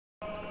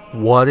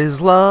What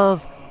is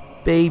love?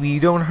 Baby,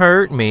 don't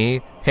hurt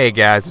me. Hey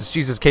guys, it's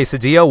Jesus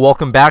Quesadilla.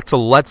 Welcome back to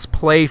Let's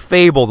Play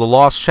Fable, The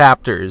Lost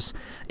Chapters.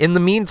 In the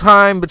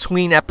meantime,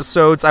 between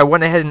episodes, I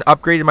went ahead and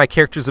upgraded my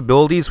character's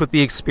abilities with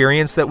the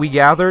experience that we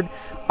gathered.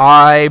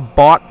 I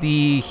bought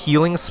the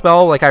healing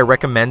spell like I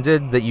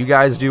recommended that you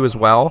guys do as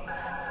well,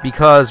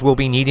 because we'll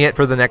be needing it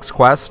for the next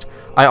quest.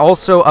 I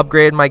also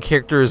upgraded my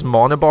character's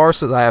mana bar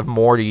so that I have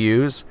more to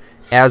use,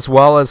 as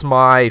well as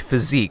my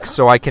physique,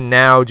 so I can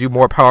now do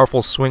more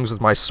powerful swings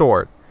with my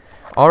sword.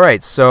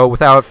 Alright, so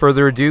without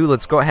further ado,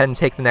 let's go ahead and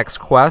take the next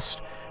quest,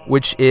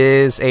 which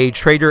is a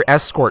trader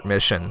escort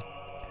mission.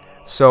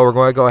 So we're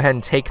going to go ahead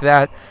and take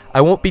that.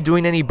 I won't be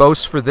doing any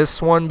boasts for this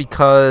one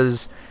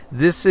because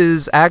this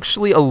is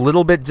actually a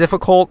little bit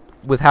difficult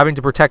with having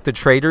to protect the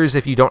traders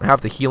if you don't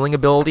have the healing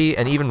ability,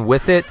 and even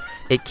with it,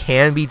 it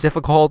can be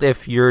difficult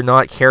if you're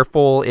not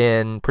careful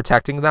in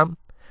protecting them.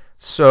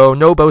 So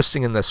no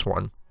boasting in this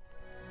one.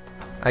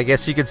 I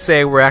guess you could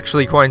say we're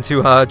actually going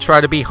to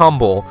try to be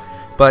humble.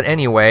 But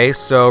anyway,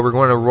 so we're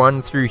going to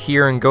run through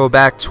here and go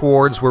back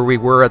towards where we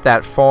were at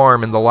that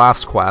farm in the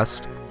last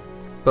quest.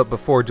 But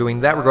before doing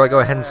that, we're going to go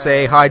ahead and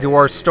say hi to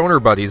our stoner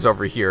buddies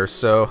over here.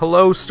 So,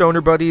 hello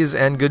stoner buddies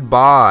and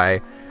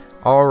goodbye.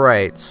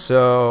 Alright,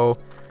 so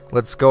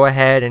let's go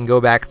ahead and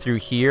go back through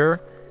here.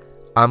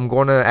 I'm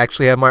going to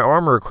actually have my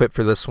armor equipped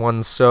for this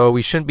one, so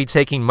we shouldn't be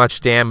taking much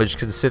damage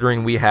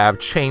considering we have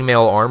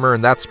chainmail armor,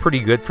 and that's pretty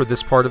good for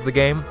this part of the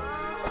game.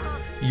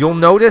 You'll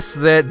notice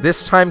that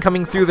this time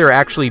coming through there are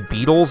actually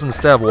beetles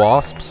instead of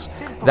wasps.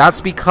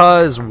 That's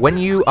because when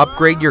you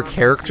upgrade your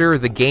character,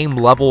 the game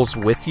levels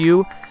with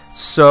you.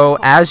 So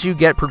as you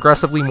get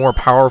progressively more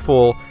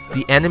powerful,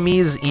 the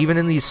enemies, even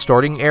in these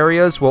starting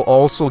areas, will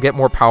also get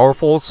more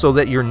powerful so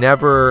that you're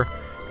never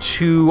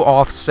too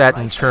offset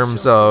in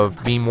terms of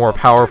being more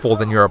powerful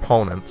than your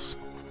opponents.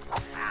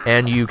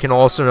 And you can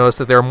also notice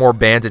that there are more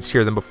bandits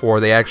here than before.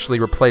 They actually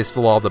replaced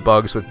a lot of the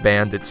bugs with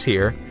bandits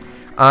here.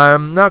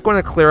 I'm not going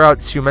to clear out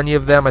too many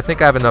of them. I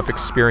think I have enough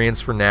experience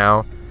for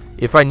now.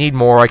 If I need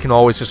more, I can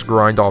always just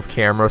grind off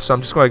camera. So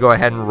I'm just going to go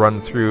ahead and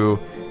run through,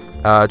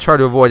 try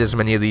to avoid as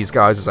many of these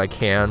guys as I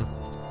can.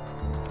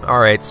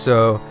 Alright,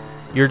 so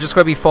you're just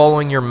going to be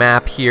following your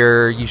map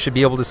here. You should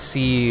be able to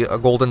see a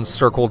golden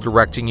circle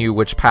directing you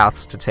which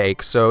paths to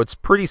take. So it's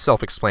pretty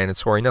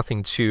self-explanatory,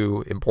 nothing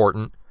too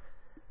important.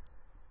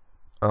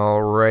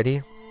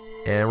 Alrighty,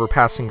 and we're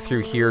passing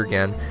through here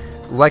again.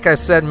 Like I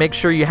said, make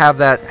sure you have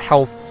that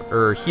health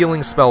or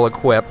healing spell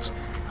equipped.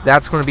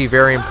 That's going to be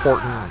very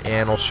important,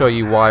 and I'll show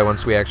you why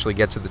once we actually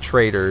get to the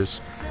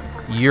traders.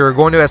 You're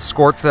going to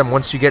escort them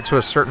once you get to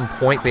a certain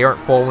point. They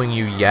aren't following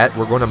you yet.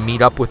 We're going to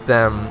meet up with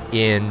them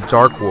in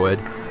Darkwood,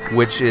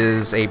 which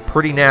is a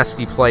pretty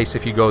nasty place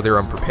if you go there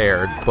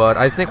unprepared, but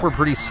I think we're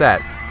pretty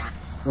set.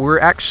 We're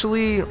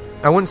actually,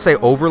 I wouldn't say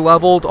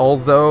over-leveled,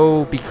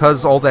 although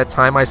because all that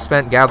time I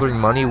spent gathering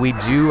money, we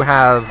do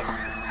have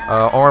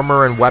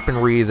armor and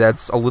weaponry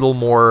that's a little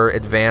more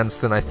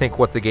advanced than I think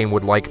what the game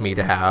would like me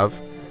to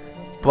have.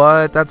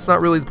 But that's not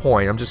really the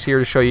point. I'm just here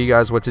to show you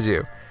guys what to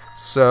do.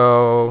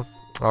 So,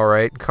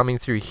 alright, coming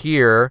through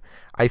here,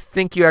 I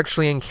think you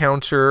actually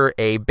encounter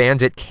a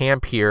bandit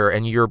camp here,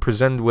 and you're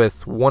presented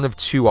with one of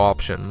two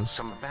options.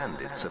 Some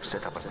bandits have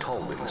set up a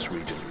toll in this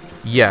region.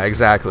 Yeah,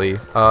 exactly.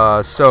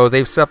 So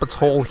they've set up a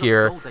toll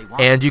here,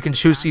 and you can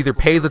choose to either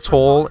pay the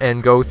toll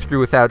and go through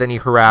without any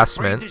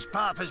harassment,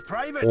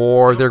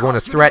 or they're going to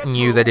threaten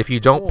you that if you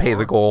don't pay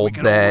the gold,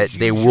 that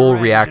they will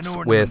react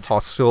with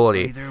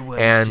hostility.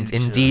 And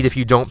indeed, if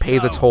you don't pay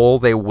the toll,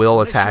 they will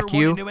attack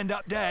you.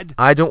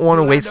 I don't want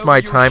to waste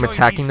my time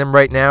attacking them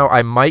right now.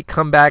 I might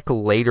come back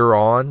later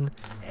on,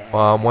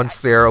 once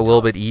they're a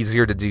little bit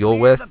easier to deal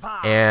with,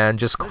 and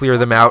just clear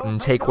them out and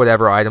take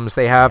whatever items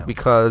they have,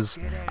 because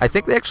I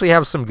think they actually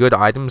have some good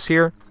items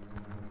here.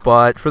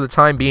 But for the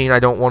time being, I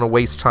don't want to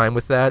waste time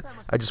with that.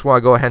 I just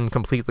want to go ahead and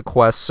complete the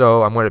quest,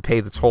 so I'm going to pay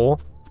the toll.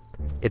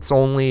 It's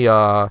only,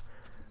 I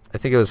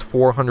think it was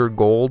 400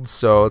 gold,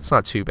 so it's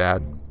not too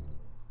bad.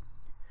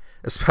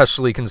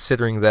 Especially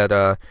considering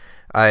that,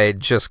 I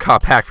just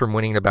got back from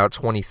winning about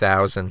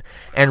 20,000.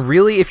 And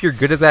really, if you're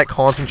good at that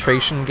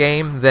concentration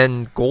game,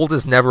 then gold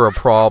is never a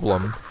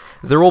problem.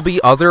 There will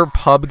be other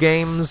pub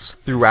games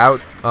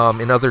throughout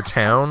in other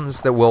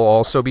towns that will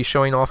also be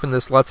showing off in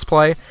this Let's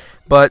Play.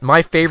 But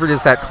my favorite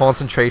is that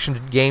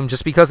concentration game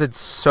just because it's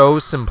so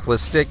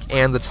simplistic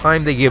and the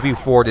time they give you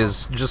for it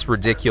is just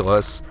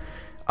ridiculous.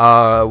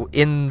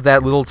 In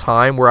that little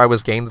time where I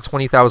was getting the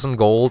 20,000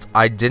 gold,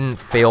 I didn't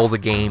fail the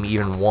game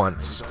even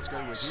once.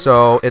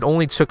 So it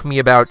only took me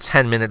about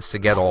 10 minutes to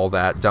get all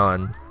that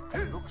done.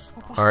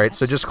 Alright,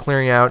 so just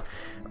clearing out.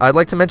 I'd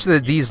like to mention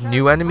that these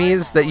new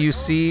enemies that you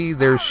see,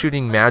 they're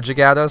shooting magic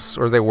at us,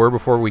 or they were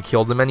before we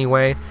killed them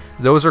anyway.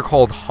 Those are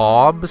called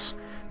hobs.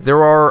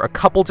 There are a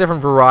couple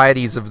different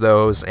varieties of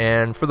those,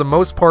 and for the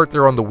most part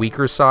they're on the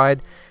weaker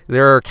side.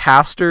 There are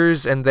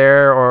casters, and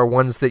there are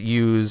ones that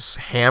use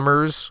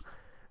hammers.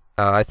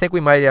 I think we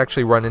might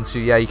actually run into,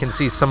 yeah, you can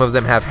see some of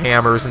them have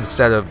hammers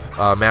instead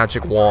of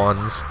magic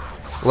wands.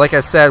 Like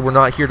I said, we're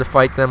not here to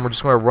fight them. We're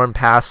just going to run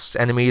past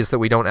enemies that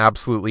we don't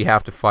absolutely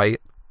have to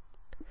fight.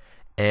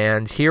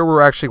 And here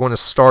we're actually going to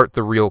start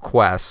the real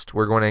quest.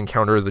 We're going to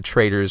encounter the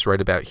traitors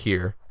right about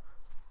here.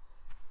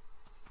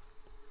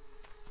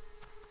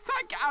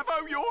 Thank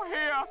Avo you're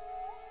here!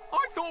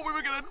 I thought we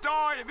were going to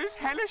die in this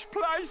hellish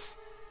place.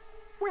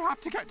 We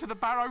have to get to the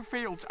Barrow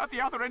Fields at the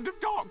other end of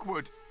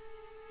Darkwood.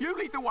 You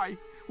lead the way.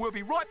 We'll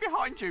be right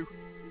behind you.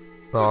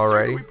 Alrighty.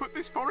 The sooner we put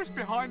this forest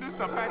behind us,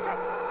 the better.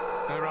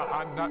 There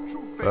are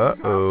unnatural things out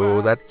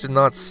Uh-oh, there. that did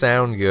not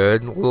sound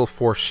good. A little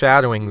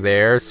foreshadowing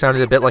there. It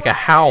sounded a bit like a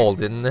howl,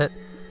 didn't it?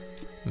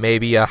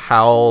 Maybe a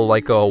howl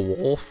like a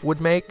wolf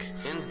would make?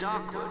 In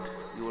Darkwood,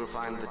 you will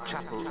find the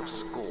Chapel of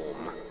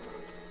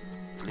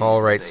Scorn.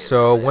 Alright,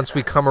 so once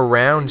we come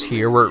around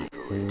here, we're...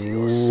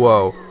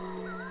 Whoa.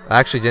 I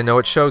actually didn't know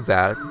it showed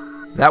that.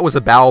 That was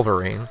a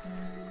Balverine.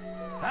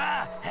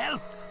 Ah,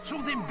 help!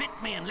 Something bit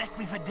me and left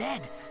me for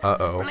dead.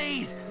 Uh-oh.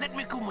 Please, let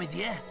me come with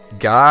you.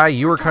 Guy,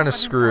 you were kind of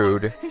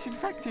screwed. He's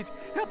infected.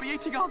 He'll be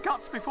eating our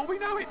guts before we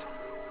know it.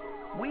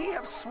 We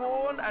have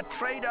sworn a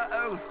traitor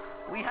oath.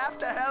 We have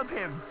to help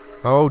him.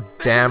 Oh,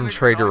 damn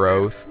traitor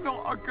oath.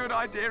 Not a good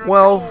idea at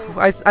Well, all.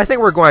 I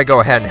think we're going to go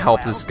ahead and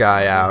help this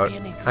guy out.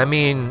 I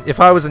mean, if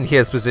I was in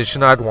his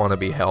position, I'd want to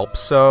be helped.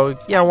 So,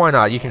 yeah, why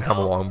not? You can come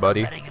along,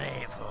 buddy. Very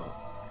grateful.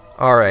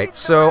 Alright,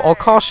 so I'll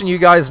caution you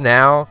guys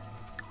now.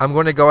 I'm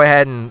going to go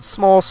ahead and,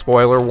 small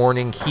spoiler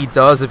warning, he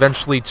does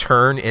eventually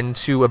turn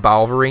into a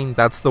Balverine.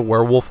 That's the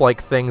werewolf-like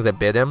thing that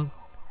bit him.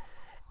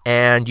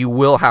 And you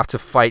will have to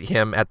fight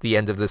him at the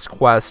end of this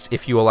quest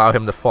if you allow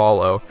him to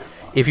follow.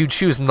 If you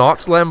choose not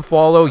to let him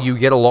follow, you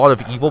get a lot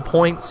of evil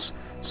points.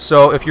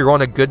 So if you're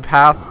on a good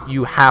path,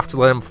 you have to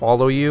let him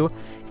follow you.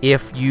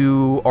 If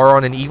you are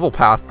on an evil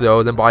path,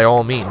 though, then by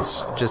all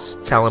means,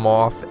 just tell him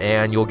off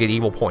and you'll get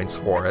evil points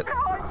for it.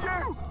 Behind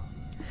you!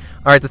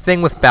 Alright, the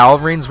thing with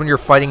Balverines when you're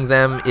fighting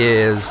them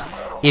is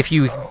if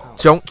you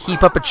don't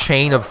keep up a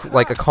chain of,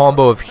 like, a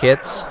combo of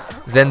hits,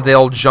 then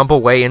they'll jump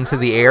away into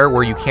the air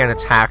where you can't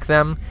attack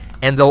them,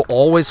 and they'll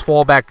always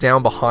fall back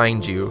down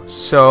behind you.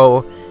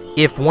 So,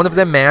 if one of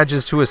them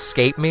manages to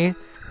escape me,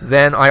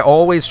 then I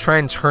always try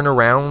and turn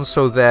around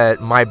so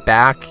that my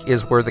back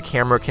is where the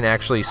camera can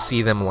actually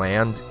see them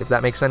land, if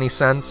that makes any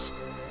sense.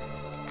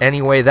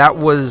 Anyway, that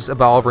was a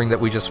Balverine that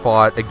we just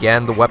fought.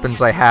 Again, the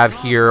weapons I have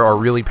here are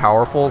really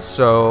powerful,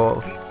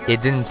 so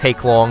it didn't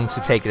take long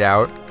to take it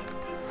out.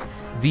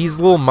 These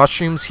little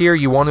mushrooms here,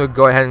 you want to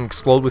go ahead and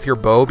explode with your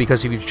bow,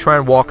 because if you try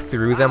and walk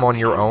through them on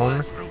your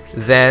own,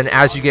 then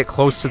as you get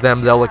close to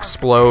them, they'll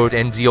explode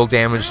and deal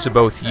damage to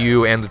both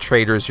you and the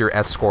traitors you're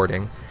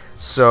escorting.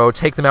 So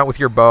take them out with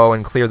your bow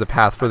and clear the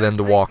path for them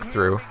to walk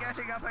through.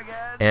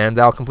 And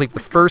that'll complete the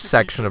first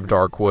section of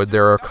Darkwood.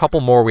 There are a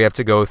couple more we have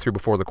to go through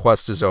before the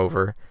quest is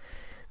over.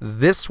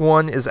 This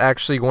one is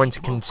actually going to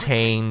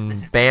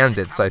contain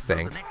bandits, I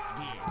think.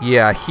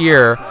 Yeah,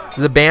 here,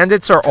 the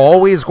bandits are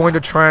always going to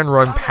try and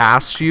run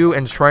past you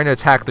and trying to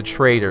attack the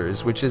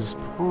traitors, which is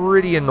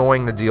pretty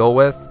annoying to deal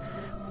with,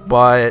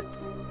 but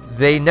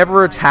they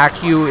never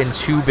attack you in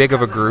too big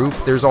of a group.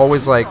 There's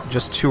always like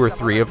just 2 or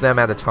 3 of them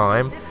at a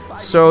time,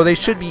 so they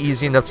should be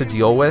easy enough to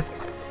deal with.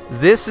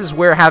 This is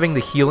where having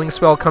the healing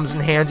spell comes in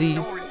handy.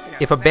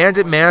 If a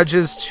bandit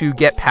manages to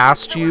get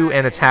past you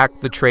and attack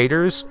the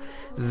traitors,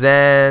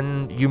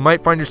 then you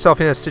might find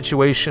yourself in a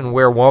situation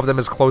where one of them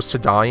is close to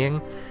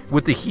dying.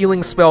 With the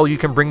healing spell, you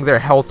can bring their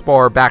health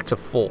bar back to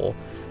full.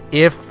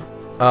 If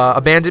a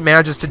bandit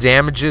manages to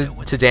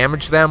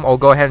damage them, I'll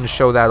go ahead and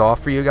show that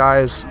off for you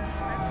guys.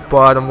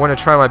 But I'm going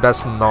to try my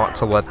best not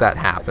to let that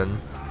happen.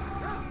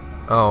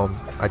 Oh,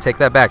 I take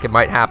that back. It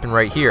might happen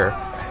right here.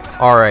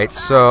 Alright,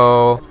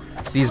 so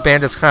these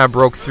bandits kind of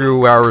broke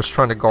through where I was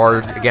trying to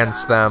guard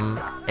against them,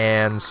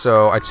 and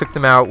so I took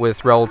them out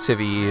with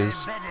relative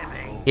ease.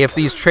 If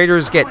these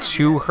traitors get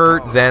too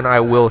hurt, then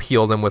I will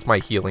heal them with my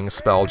healing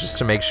spell, just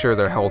to make sure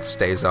their health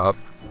stays up.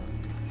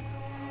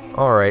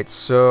 Alright,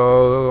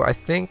 so I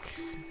think...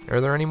 Are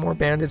there any more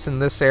bandits in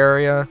this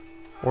area?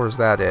 Or is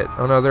that it?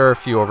 Oh no, there are a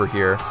few over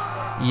here.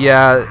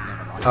 Yeah,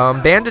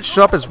 bandits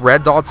show up as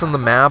red dots on the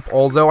map,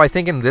 although I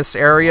think in this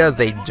area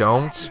they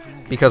don't,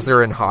 because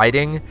they're in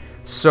hiding.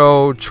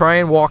 So try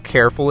and walk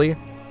carefully.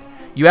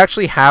 You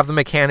actually have the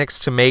mechanics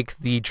to make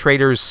the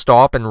traitors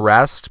stop and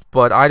rest,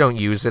 but I don't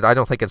use it. I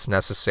don't think it's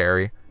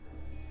necessary.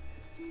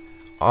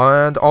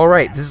 And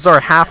alright, this is our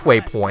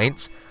halfway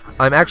point.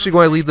 I'm actually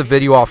going to leave the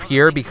video off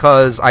here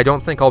because I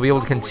don't think I'll be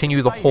able to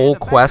continue the whole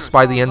quest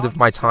by the end of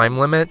my time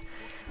limit.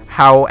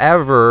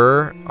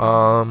 However,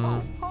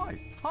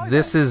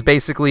 this is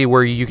basically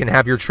where you can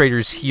have your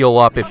traitors heal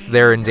up if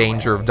they're in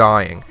danger of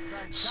dying.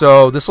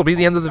 So this will be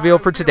the end of the video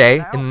for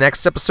today. In the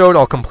next episode,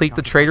 I'll complete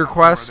the traitor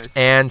quest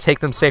and take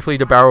them safely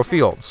to Barrow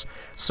Fields.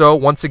 So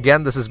once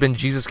again, this has been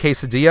Jesus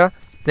Quesadilla.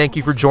 Thank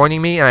you for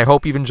joining me, and I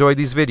hope you've enjoyed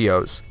these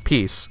videos.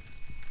 Peace.